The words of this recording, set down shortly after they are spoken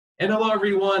And hello,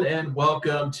 everyone, and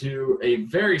welcome to a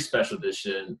very special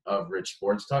edition of Rich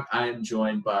Sports Talk. I am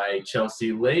joined by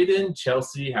Chelsea Laden.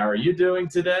 Chelsea, how are you doing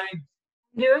today?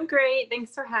 Doing great.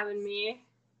 Thanks for having me.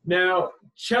 Now,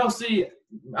 Chelsea,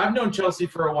 I've known Chelsea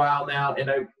for a while now,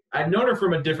 and I've known her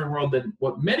from a different world than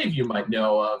what many of you might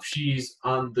know of. She's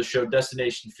on the show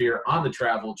Destination Fear on the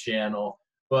Travel Channel,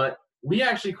 but we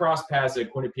actually crossed paths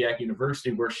at Quinnipiac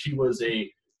University where she was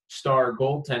a star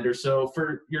goaltender. So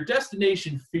for your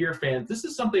Destination Fear fans, this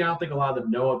is something I don't think a lot of them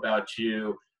know about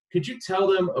you. Could you tell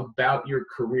them about your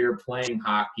career playing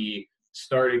hockey,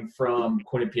 starting from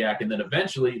Quinnipiac and then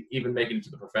eventually even making it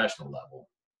to the professional level?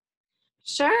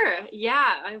 Sure.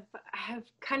 Yeah, I have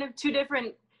kind of two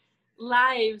different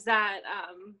lives that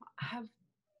have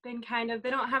been they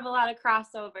don't have a lot of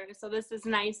crossover. So this is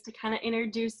nice to kind of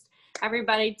introduce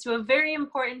everybody to a very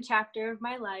important chapter of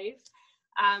my life,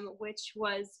 which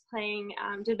was playing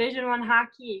Division I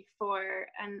hockey for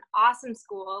an awesome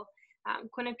school,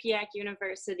 Quinnipiac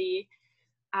University.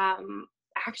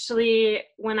 Actually,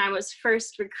 when I was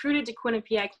first recruited to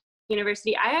Quinnipiac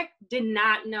University, I did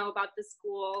not know about the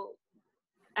school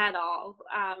at all.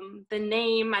 The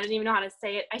name, I didn't even know how to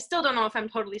say it. I still don't know if I'm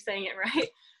totally saying it right,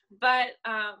 but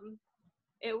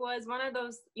it was one of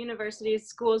those universities,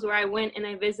 schools where I went and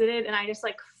I visited and I just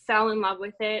fell in love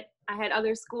with it. I had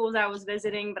other schools I was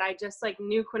visiting, but I just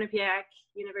knew Quinnipiac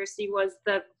University was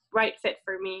the right fit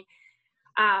for me.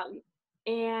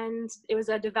 And it was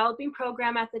a developing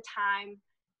program at the time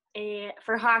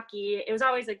for hockey. It was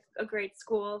always a great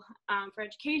school for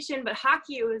education, but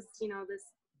hockey, it was,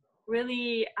 this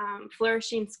really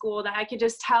flourishing school that I could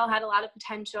just tell had a lot of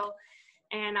potential.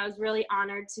 And I was really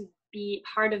honored to be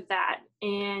part of that.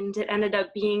 And it ended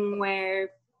up being where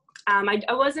I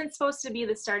wasn't supposed to be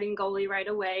the starting goalie right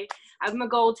away. I'm a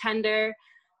goaltender.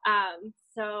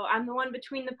 So I'm the one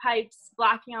between the pipes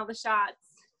blocking all the shots,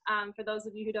 for those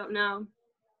of you who don't know.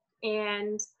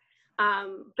 And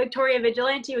Victoria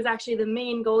Vigilante was actually the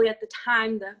main goalie at the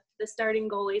time, the starting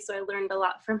goalie. So I learned a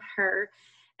lot from her.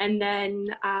 And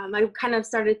then I kind of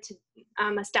started to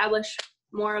establish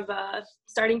more of a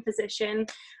starting position,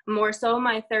 more so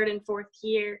my third and fourth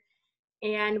year.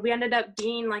 And we ended up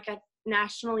being a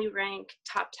nationally ranked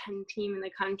top 10 team in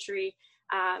the country.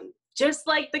 Just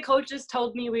like the coaches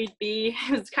told me we'd be.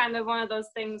 It was kind of one of those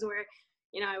things where,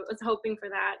 I was hoping for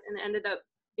that, and it ended up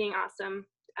being awesome.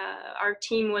 Our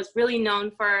team was really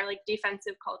known for our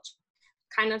defensive culture,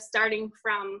 kind of starting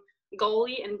from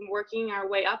goalie and working our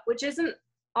way up, which isn't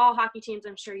all hockey teams,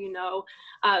 I'm sure you know.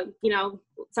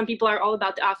 Some people are all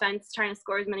about the offense, trying to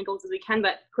score as many goals as we can,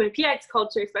 but Quinnipiac's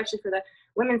culture, especially for the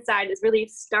women's side, is really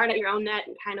start at your own net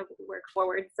and kind of work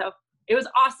forward. So it was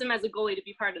awesome as a goalie to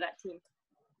be part of that team,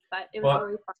 but it was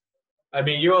really fun. I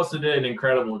mean, you also did an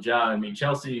incredible job. I mean,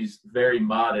 Chelsea's very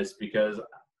modest because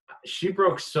she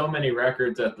broke so many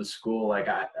records at the school.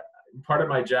 Part of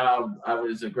my job, I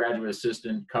was a graduate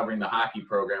assistant covering the hockey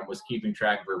program, was keeping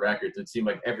track of her records. It seemed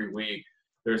like every week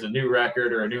there's a new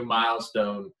record or a new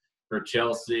milestone for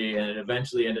Chelsea, and it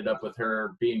eventually ended up with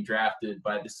her being drafted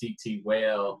by the CT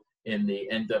Whale in the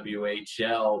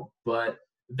NWHL. But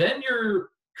then your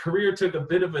career took a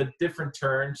bit of a different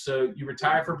turn. So you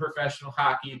retired from professional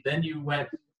hockey. Then you went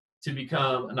to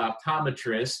become an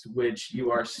optometrist, which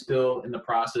you are still in the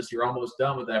process. You're almost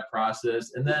done with that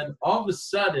process. And then all of a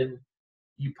sudden,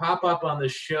 you pop up on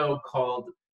this show called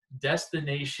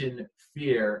Destination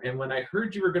Fear. And when I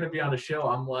heard you were going to be on a show,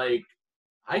 I'm like,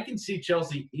 I can see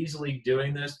Chelsea easily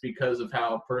doing this because of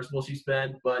how personal she's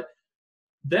been. But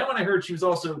then when I heard she was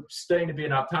also studying to be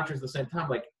an optometrist at the same time,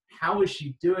 how is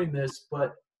she doing this?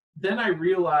 But then I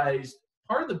realized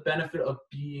part of the benefit of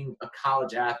being a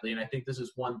college athlete, and I think this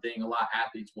is one thing a lot of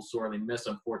athletes will sorely miss,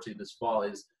 unfortunately, this fall,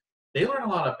 is they learn a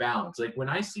lot of balance. When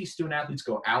I see student athletes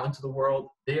go out into the world,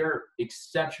 they're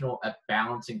exceptional at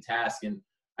balancing tasks. And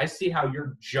I see how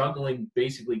you're juggling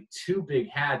basically two big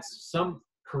hats, some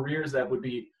careers that would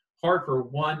be hard for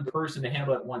one person to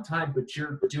handle at one time, but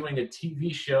you're doing a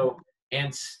TV show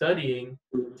and studying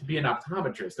to be an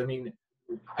optometrist. I mean,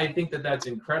 I think that that's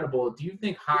incredible. Do you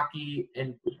think hockey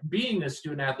and being a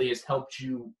student athlete has helped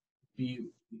you be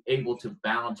able to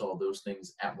balance all those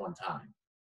things at one time?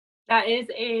 That is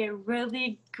a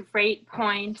really great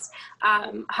point.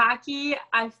 Hockey,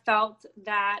 I felt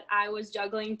that I was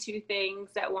juggling two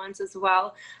things at once as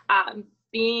well.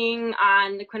 Being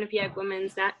on the Quinnipiac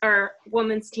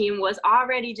women's team was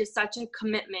already just such a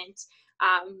commitment,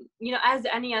 as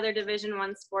any other Division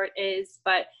I sport is.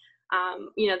 But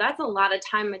that's a lot of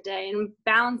time a day, and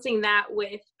balancing that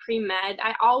with pre-med,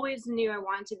 I always knew I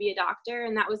wanted to be a doctor,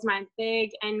 and that was my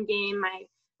big end game,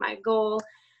 my goal.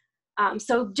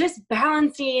 So just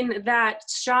balancing that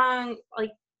strong,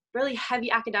 like really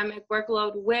heavy academic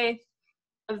workload with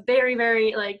a very,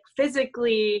 very like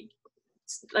physically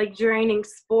like draining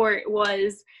sport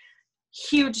was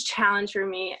huge challenge for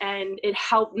me. And it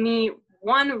helped me,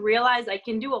 one, realize I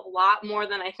can do a lot more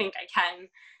than I think I can,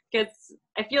 because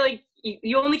I feel like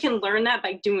you only can learn that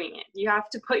by doing it. You have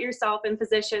to put yourself in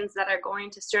positions that are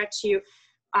going to stretch you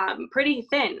pretty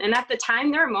thin. And at the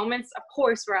time, there were moments, of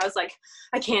course, where I was like,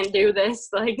 I can't do this.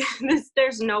 Like this,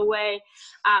 there's no way.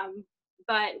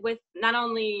 But with not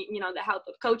only, you know, the help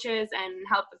of coaches and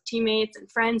help of teammates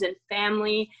and friends and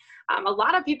family, a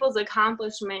lot of people's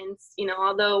accomplishments, you know,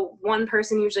 although one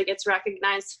person usually gets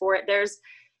recognized for it, there's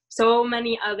so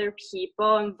many other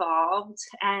people involved,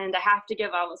 and I have to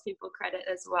give all those people credit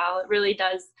as well. It really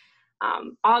does.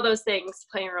 All those things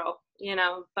play a role, you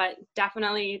know, but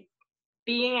definitely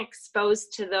being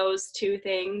exposed to those two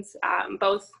things,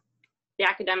 both the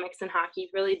academics and hockey,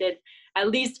 really did at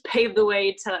least pave the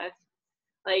way to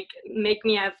like make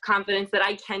me have confidence that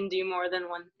I can do more than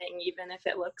one thing, even if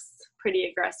it looks pretty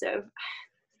aggressive.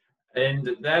 And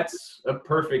that's a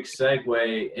perfect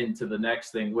segue into the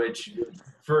next thing, which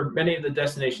for many of the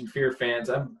Destination Fear fans,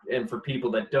 and for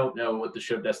people that don't know what the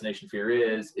show Destination Fear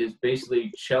is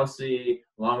basically Chelsea,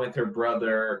 along with her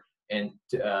brother and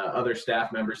other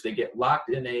staff members, they get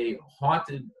locked in a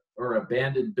haunted or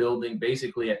abandoned building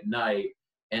basically at night,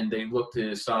 and they look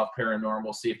to solve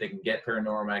paranormal, see if they can get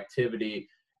paranormal activity.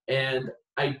 And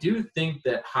I do think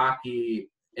that hockey,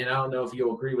 and I don't know if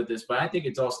you'll agree with this, but I think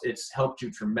it's helped you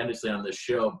tremendously on this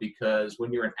show, because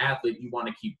when you're an athlete, you want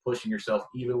to keep pushing yourself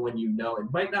even when you know it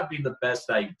might not be the best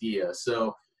idea.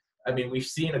 So, I mean, we've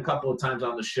seen a couple of times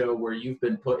on the show where you've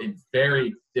been put in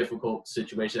very difficult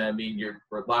situations. I mean,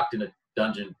 we're locked in a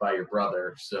dungeon by your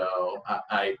brother. So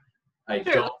I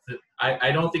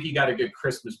don't think you got a good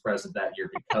Christmas present that year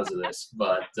because of this.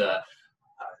 But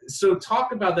so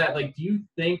talk about that. Like, do you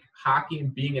think hockey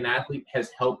and being an athlete has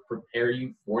helped prepare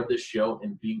you for this show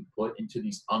and being put into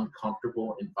these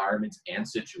uncomfortable environments and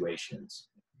situations?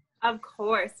 Of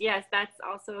course, yes, that's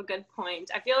also a good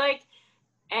point. I feel like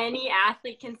any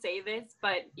athlete can say this,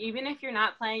 but even if you're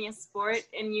not playing a sport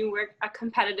and you were a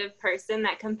competitive person,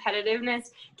 that competitiveness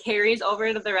carries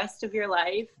over to the rest of your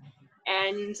life.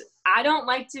 And I don't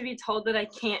like to be told that I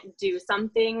can't do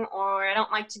something, or I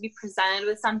don't like to be presented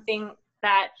with something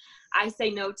that I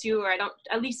say no to, or I don't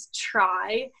at least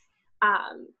try.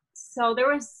 So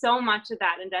there was so much of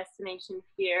that in Destination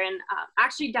Fear. And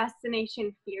actually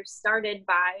Destination Fear started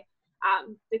by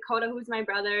Dakota, who's my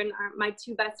brother, and my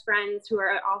two best friends who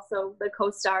are also the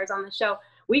co-stars on the show.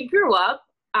 We grew up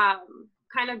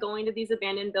kind of going to these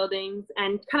abandoned buildings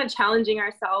and kind of challenging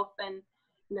ourselves, and,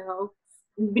 you know,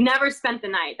 we never spent the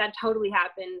night. That totally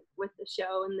happened with the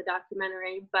show and the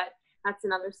documentary, but that's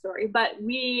another story. But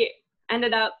we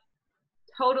ended up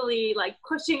totally like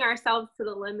pushing ourselves to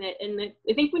the limit. And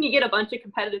I think when you get a bunch of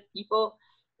competitive people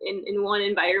in one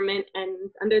environment and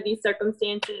under these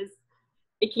circumstances,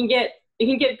 it can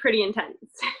get pretty intense.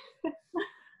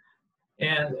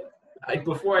 And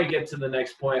before I get to the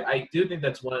next point, I do think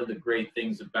that's one of the great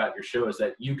things about your show is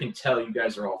that you can tell you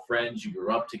guys are all friends. You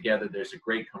grew up together. There's a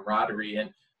great camaraderie. And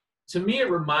to me, it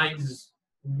reminds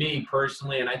me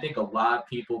personally, and I think a lot of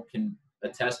people can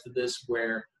attest to this,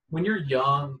 where when you're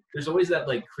young, there's always that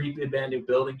like creepy abandoned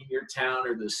building in your town,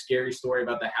 or the scary story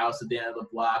about the house at the end of the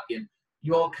block. And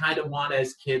you all kind of want,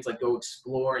 as kids, like go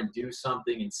explore and do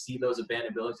something and see those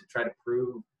abandoned buildings and try to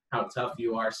prove how tough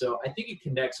you are. So I think it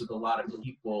connects with a lot of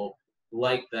people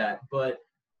like that. But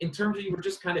in terms of, you were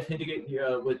just kind of hinting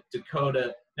at with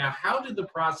Dakota. Now, how did the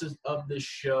process of this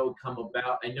show come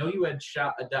about? I know you had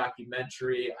shot a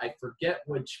documentary. I forget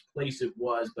which place it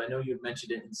was, but I know you had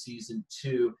mentioned it in season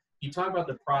 2. You talk about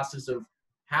the process of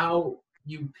how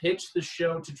you pitched the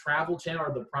show to Travel Channel,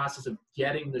 or the process of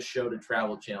getting the show to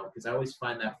Travel Channel, because I always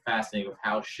find that fascinating of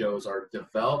how shows are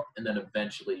developed and then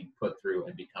eventually put through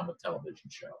and become a television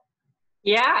show.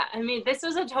 Yeah, I mean, this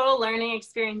was a total learning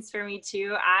experience for me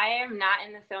too. I am not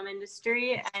in the film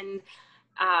industry, and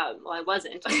well, I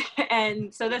wasn't.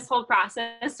 And so this whole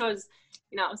process was,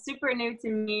 you know, super new to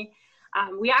me.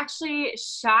 We actually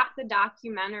shot the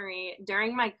documentary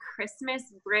during my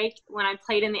Christmas break when I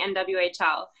played in the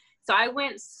NWHL. So I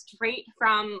went straight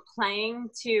from playing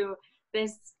to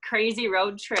this crazy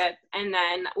road trip, and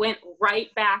then went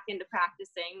right back into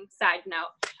practicing, side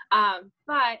note.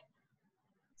 But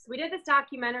so we did this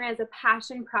documentary as a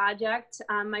passion project.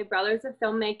 My brother's a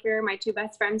filmmaker. My two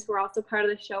best friends who are also part of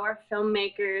the show are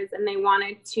filmmakers, and they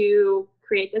wanted to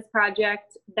create this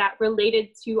project that related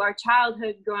to our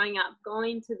childhood growing up,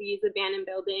 going to these abandoned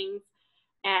buildings,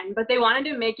 but they wanted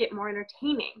to make it more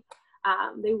entertaining.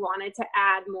 They wanted to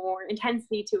add more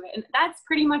intensity to it. And that's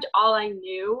pretty much all I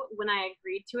knew when I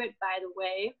agreed to it, by the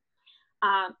way.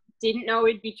 Didn't know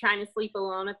we'd be trying to sleep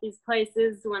alone at these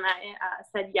places when I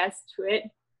said yes to it.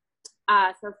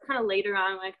 So it's kind of later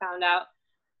on when I found out.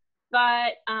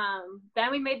 But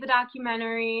then we made the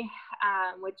documentary,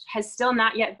 which has still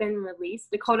not yet been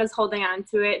released. Dakota's holding on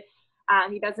to it.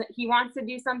 He wants to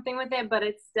do something with it, but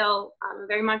it's still a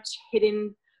very much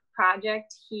hidden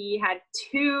project. He had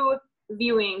 2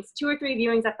 or 3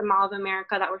 viewings at the Mall of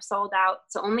America that were sold out.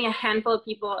 So only a handful of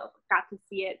people got to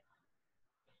see it.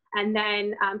 And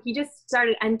then he just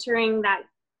started entering that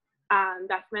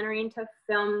documentary into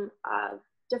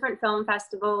different film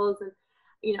festivals. And,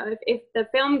 if the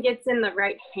film gets in the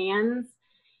right hands,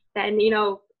 then,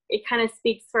 it kind of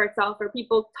speaks for itself, or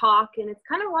people talk. And it's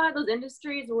kind of one of those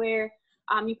industries where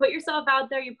you put yourself out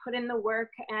there, you put in the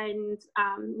work, and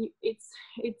it's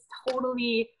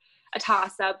totally a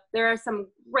toss-up. There are some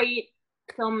great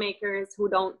filmmakers who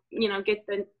don't, get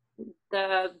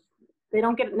they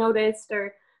don't get noticed,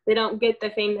 or they don't get the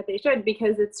fame that they should,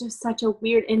 because it's just such a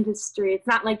weird industry. It's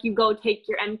not like you go take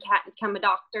your MCAT and become a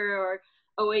doctor, or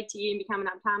OAT and become an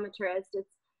optometrist.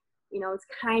 It's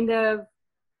kind of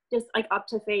just like up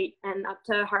to fate and up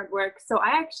to hard work. So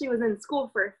I actually was in school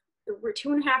for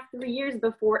 2.5, 3 years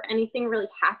before anything really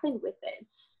happened with it.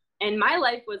 And my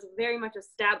life was very much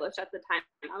established at the time.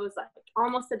 I was like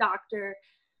almost a doctor.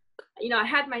 I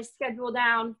had my schedule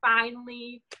down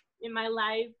finally in my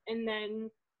life. And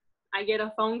then I get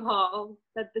a phone call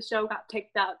that the show got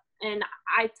picked up. And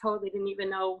I totally didn't even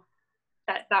know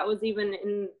that was even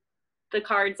in the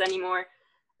cards anymore.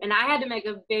 And I had to make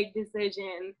a big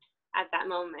decision at that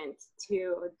moment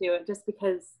to do it, just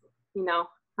because,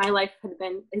 my life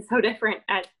is so different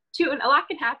a lot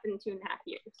can happen in 2.5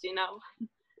 years,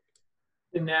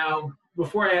 And now,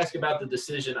 before I ask about the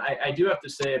decision, I do have to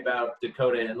say about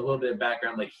Dakota and a little bit of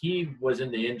background. Like, he was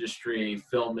in the industry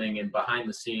filming and behind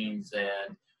the scenes,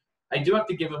 and I do have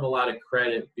to give him a lot of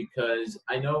credit, because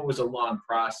I know it was a long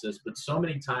process, but so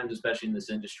many times, especially in this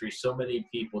industry, so many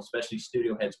people, especially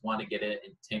studio heads, want to get in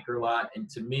and tinker a lot. And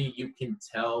to me, you can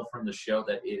tell from the show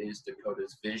that it is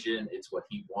Dakota's vision. It's what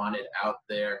he wanted out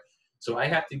there. So I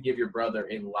have to give your brother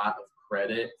a lot of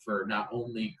credit for not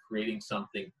only creating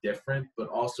something different, but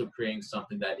also creating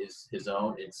something that is his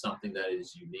own and something that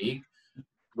is unique.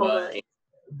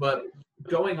 But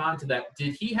going on to that,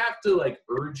 did he have to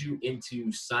urge you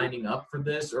into signing up for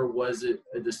this, or was it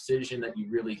a decision that you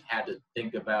really had to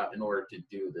think about in order to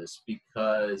do this?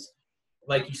 Because,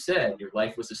 like you said, your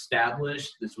life was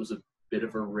established. This was a bit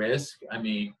of a risk. I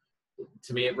mean,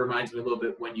 to me, it reminds me a little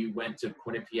bit when you went to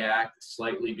Quinnipiac,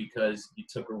 slightly, because you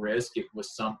took a risk. It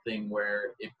was something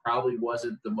where it probably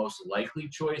wasn't the most likely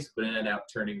choice, but it ended up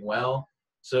turning well.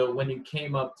 So when you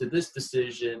came up to this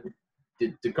decision,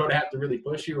 did Dakota have to really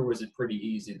push you, or was it pretty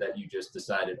easy that you just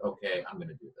decided, okay, I'm going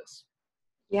to do this?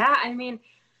 Yeah, I mean,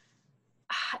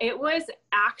 it was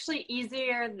actually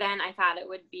easier than I thought it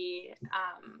would be.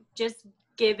 Just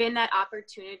given that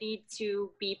opportunity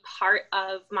to be part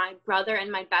of my brother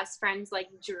and my best friend's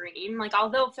dream.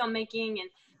 Although filmmaking and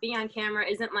being on camera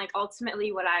isn't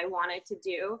ultimately what I wanted to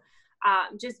do,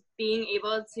 just being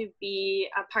able to be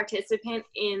a participant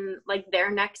in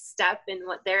their next step and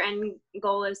what their end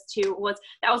goal is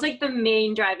that was the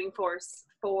main driving force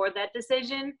for that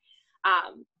decision.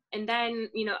 And then,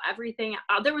 everything,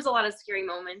 there was a lot of scary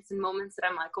moments and moments that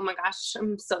I'm like, oh my gosh,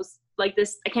 I'm so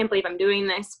this, I can't believe I'm doing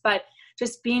this. But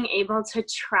just being able to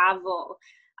travel,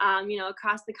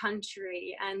 across the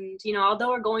country, and, although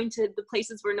we're going to the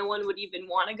places where no one would even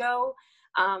want to go,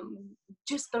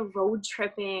 just the road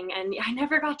tripping. And I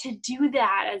never got to do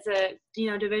that as a,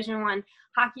 Division I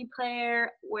hockey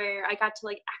player, where I got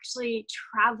to actually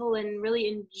travel and really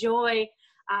enjoy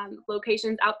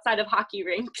locations outside of hockey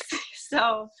rinks.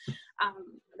 So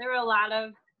there were a lot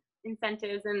of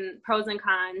incentives and pros and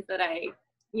cons that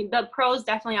the pros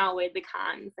definitely outweighed the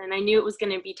cons, and I knew it was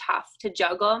going to be tough to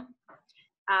juggle.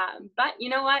 But you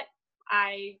know what?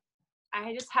 I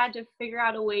just had to figure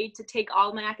out a way to take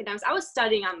all my academics. I was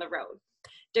studying on the road.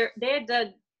 They had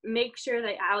to make sure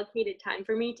they allocated time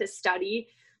for me to study.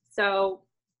 So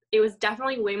it was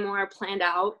definitely way more planned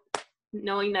out,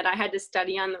 knowing that I had to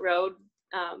study on the road,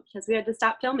 because we had to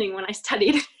stop filming when I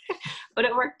studied, but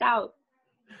it worked out.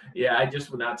 Yeah, I just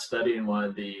would not study in one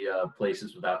of the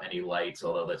places without any lights,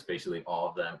 although that's basically all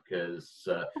of them, because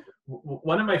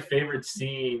one of my favorite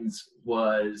scenes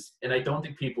was, and I don't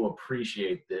think people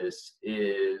appreciate this,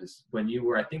 is when you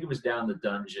were, I think it was down the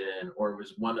dungeon, or it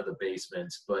was one of the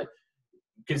basements, but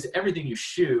because everything you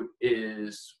shoot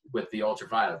is with the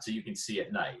ultraviolet, so you can see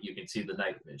at night, you can see the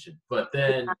night vision. But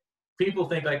then people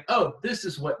think like, oh, this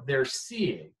is what they're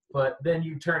seeing, but then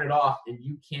you turn it off and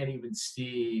you can't even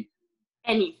see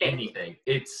anything.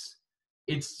 It's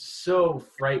so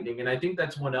frightening, and I think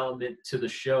that's one element to the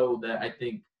show that I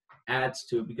think adds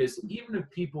to it, because even if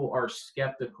people are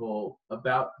skeptical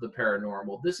about the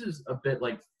paranormal, this is a bit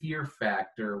like Fear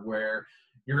Factor, where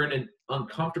you're in an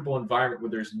uncomfortable environment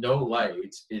where there's no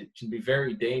lights. It can be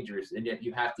very dangerous, and yet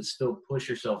you have to still push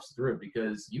yourselves through,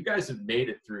 because you guys have made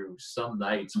it through some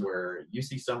nights where you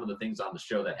see some of the things on the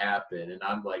show that happen, and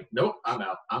I'm like, nope, I'm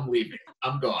out, I'm leaving,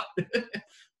 I'm gone.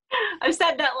 I've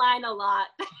said that line a lot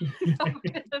over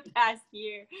the past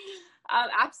year.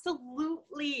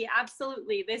 Absolutely.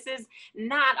 This is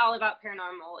not all about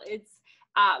paranormal. It's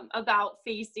about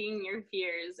facing your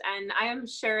fears. And I am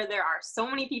sure there are so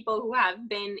many people who have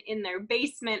been in their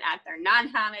basement at their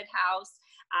non-haunted house,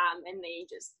 and they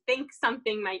just think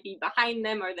something might be behind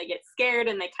them, or they get scared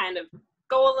and they kind of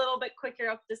go a little bit quicker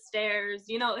up the stairs.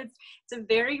 You know, it's a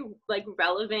very like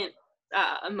relevant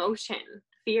emotion,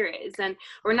 fear is. And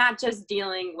we're not just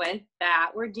dealing with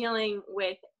that, we're dealing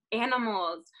with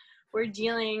animals, we're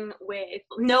dealing with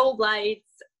no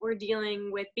lights, we're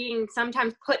dealing with being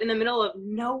sometimes put in the middle of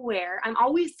nowhere. I'm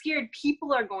always scared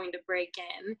people are going to break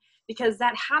in, because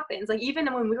that happens. Like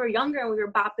even when we were younger and we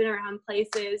were bopping around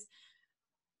places,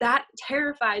 that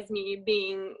terrifies me,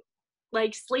 being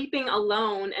like sleeping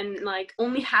alone and like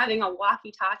only having a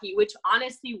walkie-talkie, which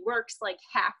honestly works like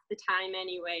half the time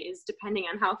anyways, depending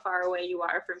on how far away you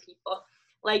are from people.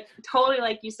 Like totally,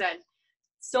 like you said,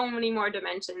 so many more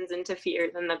dimensions into fear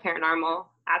than the paranormal.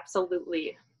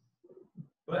 Absolutely.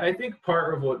 But I think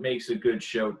part of what makes a good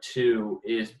show too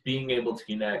is being able to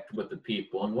connect with the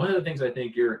people. And one of the things I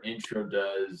think your intro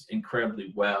does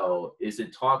incredibly well is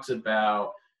it talks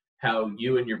about how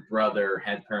you and your brother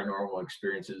had paranormal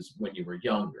experiences when you were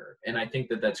younger. And I think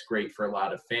that that's great for a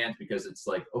lot of fans, because it's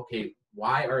like, okay,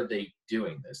 why are they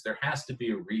doing this? There has to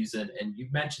be a reason. And you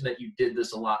mentioned that you did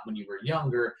this a lot when you were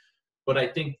younger, but I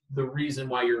think the reason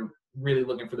why you're really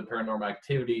looking for the paranormal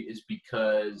activity is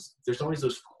because there's always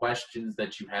those questions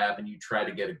that you have and you try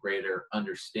to get a greater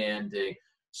understanding.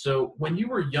 So when you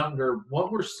were younger,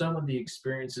 what were some of the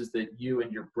experiences that you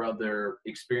and your brother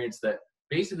experienced that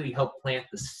basically helped plant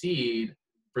the seed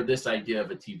for this idea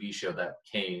of a TV show that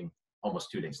came almost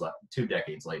 2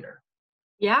 decades later?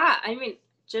 Yeah, I mean,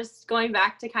 just going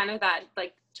back to kind of that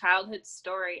like childhood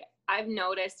story, I've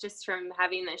noticed just from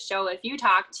having this show, if you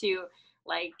talk to,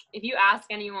 like, if you ask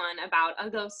anyone about a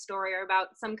ghost story or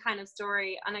about some kind of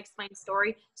story, unexplained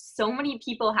story, so many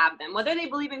people have them. Whether they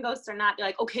believe in ghosts or not, they're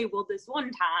like, okay, well, this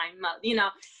one time, you know,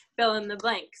 fill in the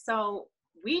blank. So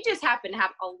we just happen to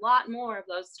have a lot more of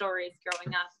those stories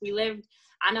growing up. We lived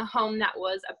on a home that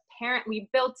was we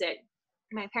built it.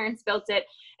 My parents built it,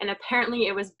 and apparently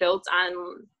it was built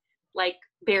on like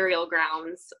burial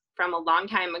grounds from a long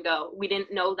time ago. We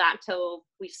didn't know that till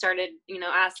we started, you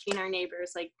know, asking our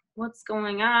neighbors, like, what's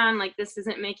going on? Like, this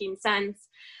isn't making sense.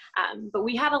 But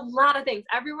we had a lot of things.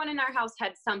 Everyone in our house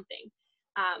had something.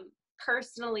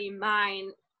 Personally,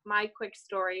 my quick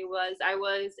story was I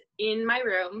was in my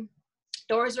room,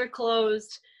 doors were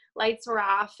closed, lights were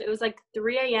off. It was like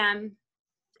 3 a.m.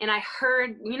 and I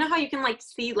heard, you know how you can like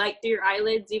see light through your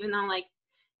eyelids even though like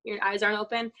your eyes aren't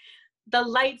open? The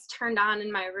lights turned on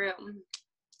in my room,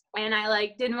 and I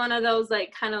like did one of those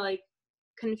like kind of like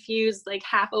confused like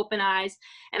half open eyes,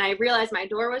 and I realized my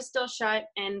door was still shut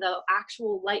and the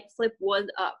actual light flip was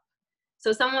up.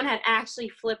 So someone had actually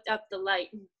flipped up the light,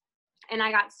 and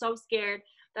I got so scared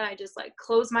that I just like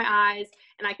closed my eyes,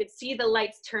 and I could see the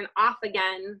lights turn off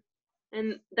again.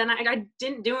 And then I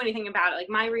didn't do anything about it. Like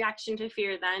my reaction to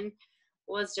fear then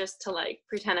was just to like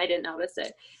pretend I didn't notice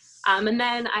it. And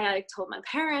then I like told my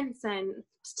parents, and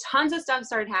tons of stuff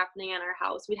started happening in our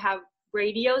house. We'd have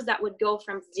radios that would go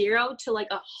from 0 to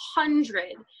like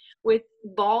 100 with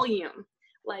volume,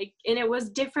 like, and it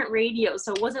was different radios.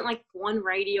 So it wasn't like one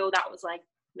radio that was like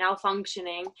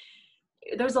malfunctioning.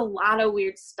 There's a lot of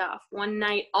weird stuff. One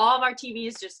night, all of our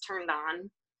TVs just turned on.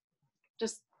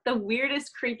 Just the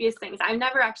weirdest, creepiest things. I've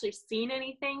never actually seen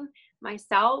anything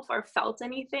myself or felt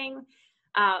anything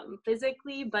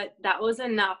physically, but that was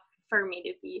enough for me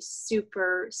to be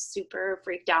super, super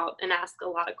freaked out and ask a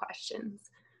lot of questions.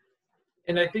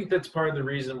 And I think that's part of the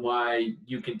reason why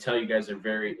you can tell you guys are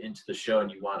very into the show and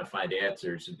you want to find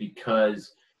answers,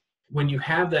 because when you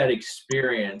have that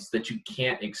experience that you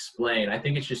can't explain, I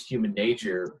think it's just human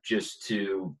nature just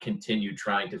to continue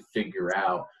trying to figure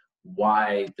out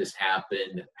why this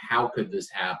happened, how could this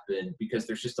happen, because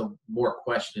there's just more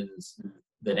questions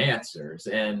than answers.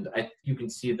 And you can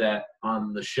see that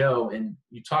on the show. And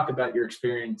you talk about your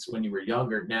experience when you were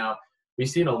younger. Now, we've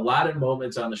seen a lot of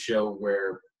moments on the show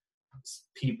where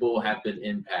people have been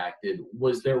impacted.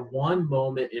 Was there one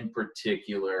moment in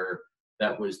particular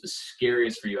that was the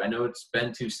scariest for you? I know it's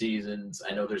been 2 seasons.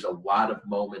 I know there's a lot of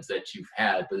moments that you've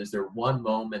had, but is there one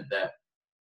moment that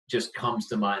just comes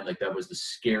to mind, like that was the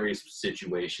scariest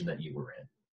situation that you were in?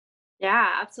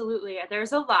 Yeah, absolutely.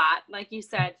 There's a lot, like you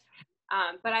said.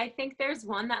 But I think there's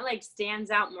one that like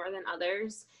stands out more than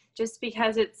others just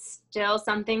because it's still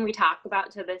something we talk about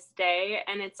to this day.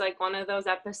 And it's like one of those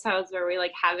episodes where we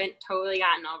like haven't totally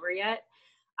gotten over yet.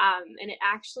 And it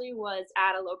actually was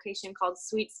at a location called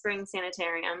Sweet Spring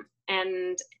Sanitarium.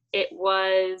 And it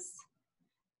was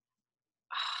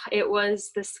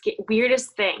the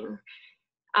weirdest thing.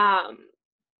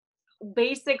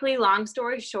 Basically, long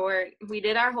story short, we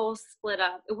did our whole split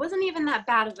up. It wasn't even that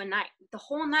bad of a night. The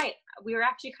whole night, we were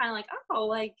actually kind of like, oh,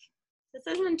 like, this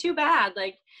isn't too bad.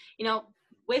 Like, you know,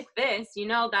 with this, you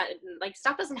know, that like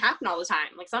stuff doesn't happen all the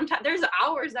time. Like sometimes there's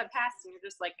hours that pass and you're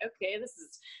just like, okay, this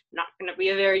is not going to be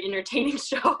a very entertaining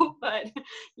show, but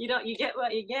you get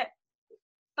what you get.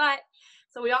 But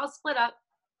so we all split up.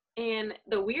 And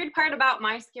the weird part about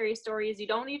my scary story is you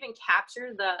don't even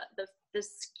capture the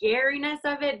scariness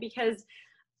of it because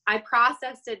I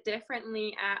processed it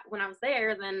differently when I was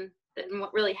there than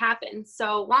what really happened.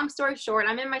 So long story short,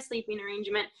 I'm in my sleeping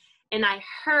arrangement and I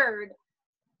heard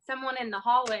someone in the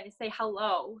hallway say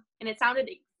hello. And it sounded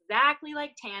exactly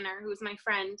like Tanner, who's my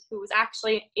friend, who was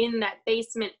actually in that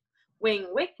basement wing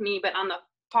with me, but on the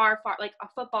far, like a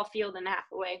football field and a half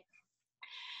away.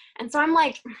 And so I'm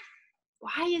like,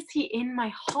 why is he in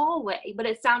my hallway? But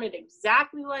it sounded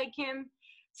exactly like him.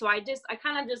 So I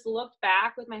kind of just looked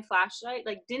back with my flashlight,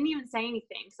 like didn't even say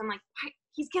anything. So I'm like,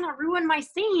 he's going to ruin my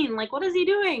scene. Like, what is he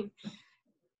doing?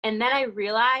 And then I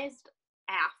realized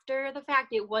after the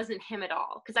fact, it wasn't him at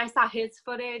all. Cause I saw his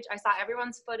footage. I saw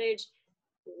everyone's footage.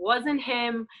 It wasn't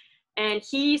him. And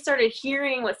he started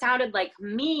hearing what sounded like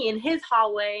me in his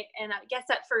hallway. And I guess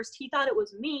at first he thought it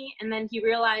was me. And then he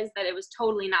realized that it was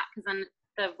totally not. Cause then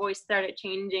the voice started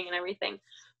changing and everything.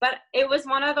 But it was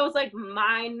one of those like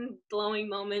mind-blowing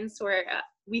moments where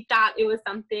we thought it was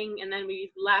something and then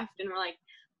we left and we're like,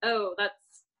 oh, that's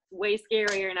way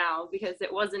scarier now because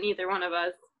it wasn't either one of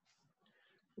us.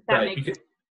 If that Right. makes sense.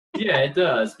 Yeah, it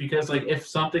does. Because like if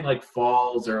something like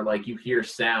falls or like you hear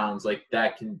sounds, like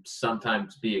that can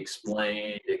sometimes be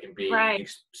explained. It can be, Right.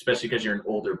 especially because you're in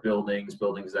older buildings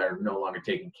that are no longer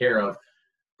taken care of.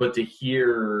 But to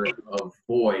hear a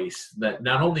voice that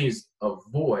not only is a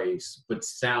voice, but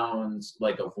sounds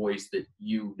like a voice that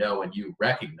you know and you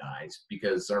recognize,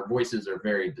 because our voices are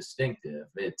very distinctive.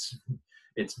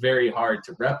 It's very hard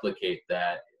to replicate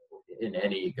that in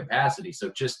any capacity. So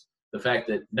just the fact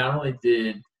that not only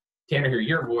did Tanner hear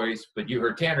your voice, but you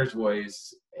heard Tanner's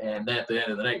voice, and then at the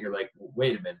end of the night, you're like,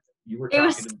 wait a minute, you were talking It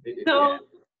was to so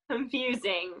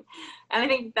confusing. And I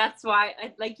think that's why,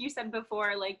 like you said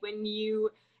before, like when you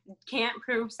can't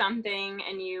prove something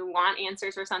and you want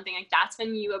answers or something, like that's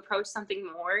when you approach something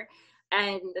more.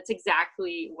 And that's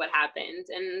exactly what happened.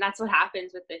 And that's what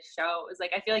happens with this show is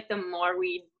like, I feel like the more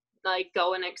we like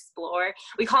go and explore,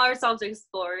 we call ourselves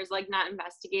explorers, like not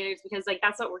investigators, because like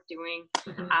that's what we're doing.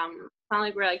 Mhm. It's not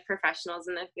like we're like professionals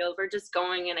in the field. We're just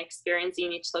going and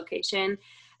experiencing each location.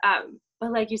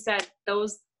 But like you said,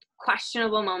 those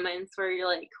questionable moments where you're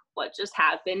like, what just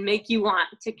happened, make you want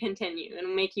to continue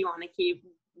and make you want to keep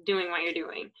doing what you're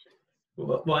doing.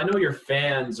 Well, I know your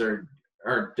fans are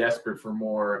desperate for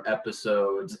more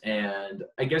episodes, and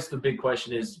I guess the big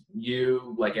question is,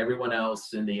 you, like everyone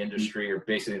else in the industry or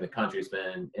basically in the country, has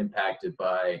been impacted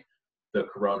by the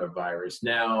coronavirus.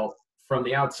 Now, from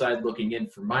the outside looking in,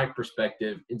 from my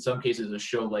perspective, in some cases, a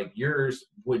show like yours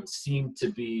would seem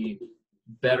to be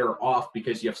better off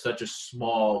because you have such a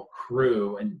small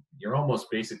crew and you're almost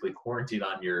basically quarantined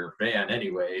on your van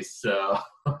anyway. So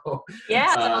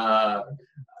Yeah.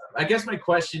 I guess my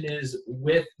question is,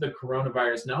 with the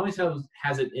coronavirus, not only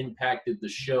has it impacted the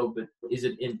show, but is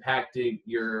it impacting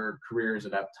your career as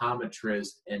an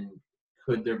optometrist? And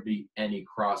could there be any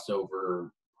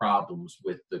crossover problems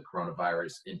with the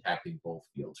coronavirus impacting both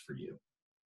fields for you?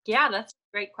 Yeah, that's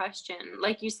a great question.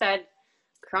 Like you said,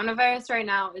 coronavirus right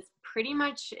now is pretty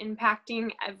much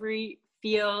impacting every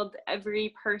field,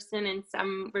 every person in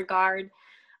some regard.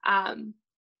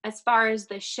 As far as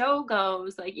the show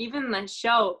goes, like even the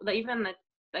show, like even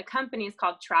the company is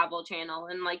called Travel Channel,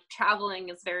 and like traveling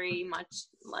is very much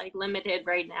like limited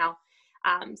right now.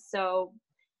 So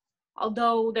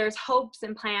although there's hopes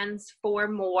and plans for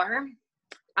more,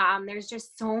 there's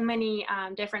just so many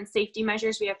different safety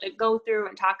measures we have to go through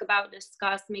and talk about,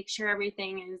 discuss, make sure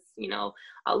everything is,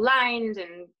 aligned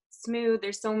and smooth.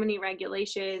 There's so many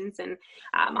regulations, and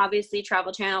obviously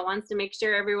Travel Channel wants to make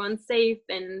sure everyone's safe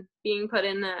and being put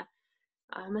in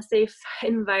a safe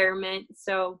environment.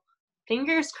 So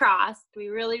fingers crossed. We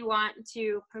really want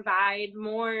to provide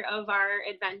more of our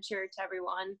adventure to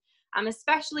everyone,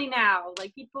 especially now.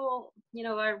 Like, people,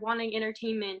 are wanting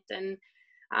entertainment, and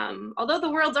although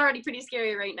the world's already pretty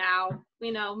scary right now,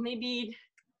 maybe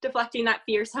deflecting that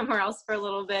fear somewhere else for a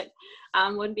little bit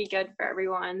would be good for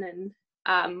everyone.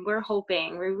 And we're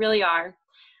hoping, we really are,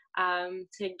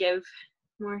 to give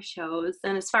more shows.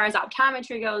 And as far as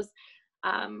optometry goes,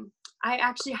 I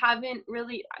actually haven't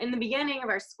really, in the beginning of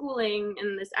our schooling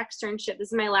and this externship, this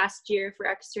is my last year for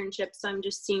externship, so I'm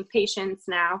just seeing patients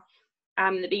now.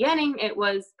 In the beginning, it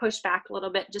was pushed back a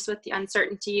little bit just with the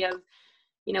uncertainty of,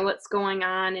 what's going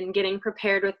on and getting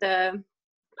prepared with the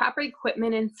proper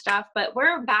equipment and stuff. But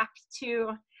we're back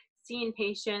to seeing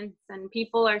patients, and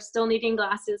people are still needing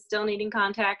glasses, still needing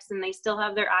contacts, and they still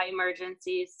have their eye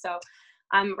emergencies. So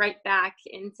I'm right back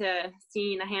into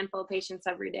seeing a handful of patients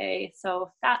every day.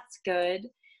 So that's good.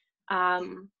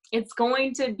 It's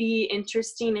going to be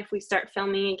interesting if we start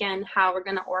filming again, how we're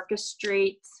going to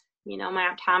orchestrate,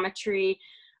 my optometry,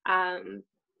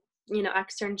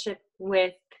 externship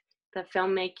with the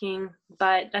filmmaking.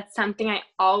 But that's something I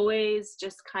always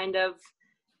just kind of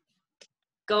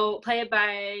go play it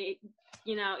by,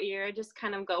 ear, just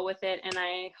kind of go with it. And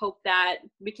I hope that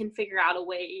we can figure out a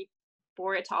way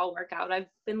for it to all work out. I've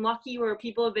been lucky where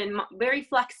people have been very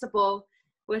flexible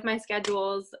with my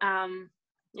schedules and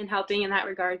helping in that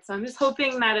regard. So I'm just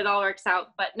hoping that it all works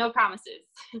out, but no promises.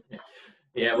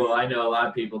 Yeah, well, I know a lot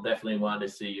of people definitely want to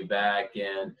see you back.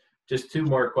 And just two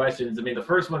more questions. I mean, the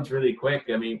first one's really quick.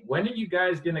 I mean, when are you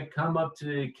guys going to come up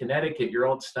to Connecticut, your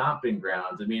old stomping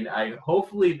grounds? I mean,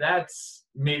 hopefully that's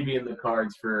maybe in the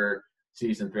cards for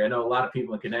season 3. I know a lot of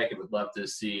people in Connecticut would love to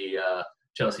see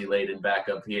Chelsea Laden back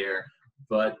up here.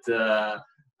 But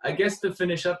I guess to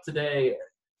finish up today,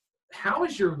 how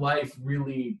has your life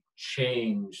really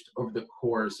changed over the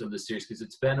course of the series? Because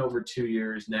it's been over 2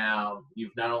 years now.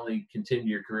 You've not only continued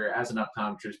your career as an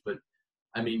optometrist, but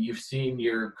I mean, you've seen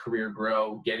your career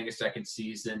grow, getting a second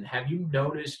season. Have you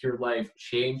noticed your life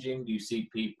changing? Do you see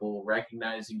people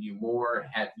recognizing you more?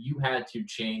 Have you had to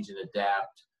change and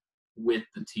adapt with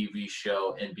the TV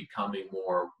show and becoming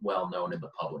more well-known in the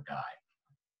public eye?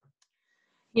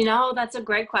 That's a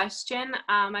great question.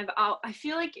 I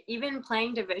feel like even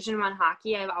playing Division I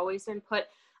hockey, I've always been put,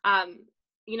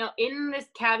 in this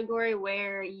category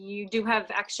where you do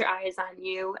have extra eyes on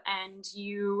you, and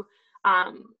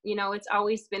it's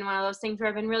always been one of those things where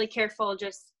I've been really careful,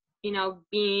 just,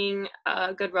 being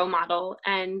a good role model.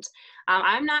 And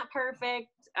I'm not perfect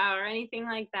or anything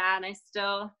like that. I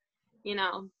still,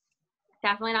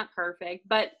 definitely not perfect,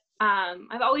 but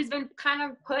I've always been kind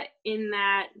of put in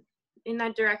that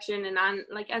direction, and on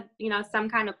some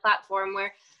kind of platform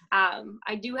where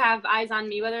I do have eyes on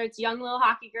me, whether it's young little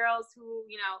hockey girls who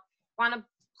want to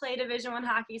play Division I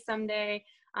hockey someday,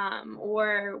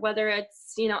 or whether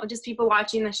it's just people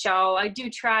watching the show. I do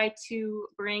try to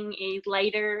bring a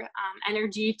lighter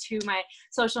energy to my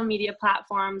social media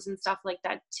platforms and stuff like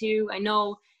that too. I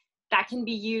know that can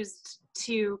be used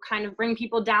to kind of bring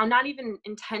people down, not even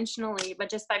intentionally, but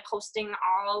just by posting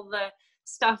all the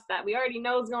stuff that we already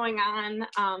know is going on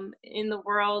in the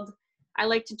world. I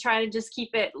like to try to just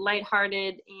keep it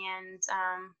lighthearted, and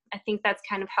I think that's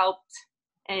kind of helped.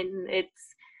 And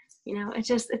it's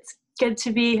it's good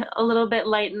to be a little bit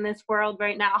light in this world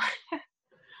right now.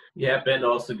 Yeah, and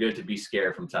also good to be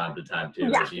scared from time to time too,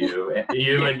 Yeah. as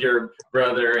you and your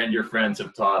brother and your friends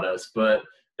have taught us. But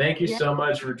thank you Yeah. so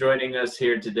much for joining us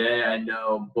here today. I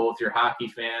know both your hockey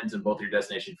fans and both your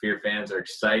Destination Fear fans are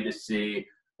excited to see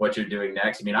what you're doing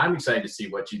next. I mean, I'm excited to see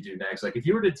what you do next. Like, if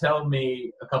you were to tell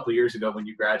me a couple of years ago when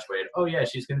you graduated, oh yeah,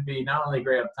 she's going to be not only a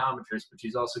great optometrist, but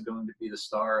she's also going to be the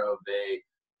star of a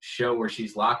show where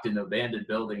she's locked in abandoned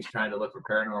buildings trying to look for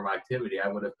paranormal activity, I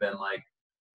would have been like,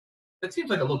 that seems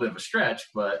like a little bit of a stretch,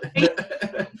 but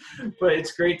but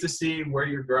it's great to see where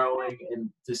you're growing and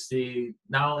to see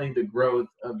not only the growth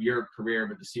of your career,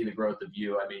 but to see the growth of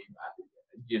you. I mean,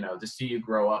 to see you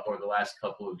grow up over the last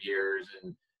couple of years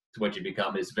and to what you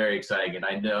become is very exciting. And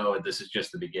I know this is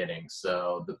just the beginning.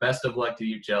 So the best of luck to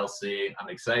you, Chelsea. I'm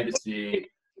excited to see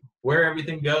where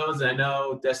everything goes. I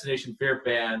know Destination Fear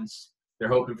fans, they're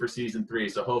hoping for season 3.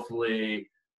 So hopefully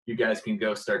you guys can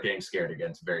go start getting scared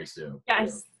again very soon.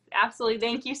 Yes. Absolutely.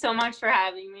 Thank you so much for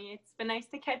having me. It's been nice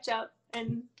to catch up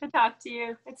and to talk to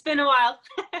you. It's been a while.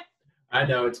 I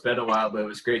know it's been a while, but it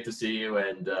was great to see you,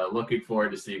 and looking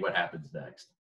forward to see what happens next.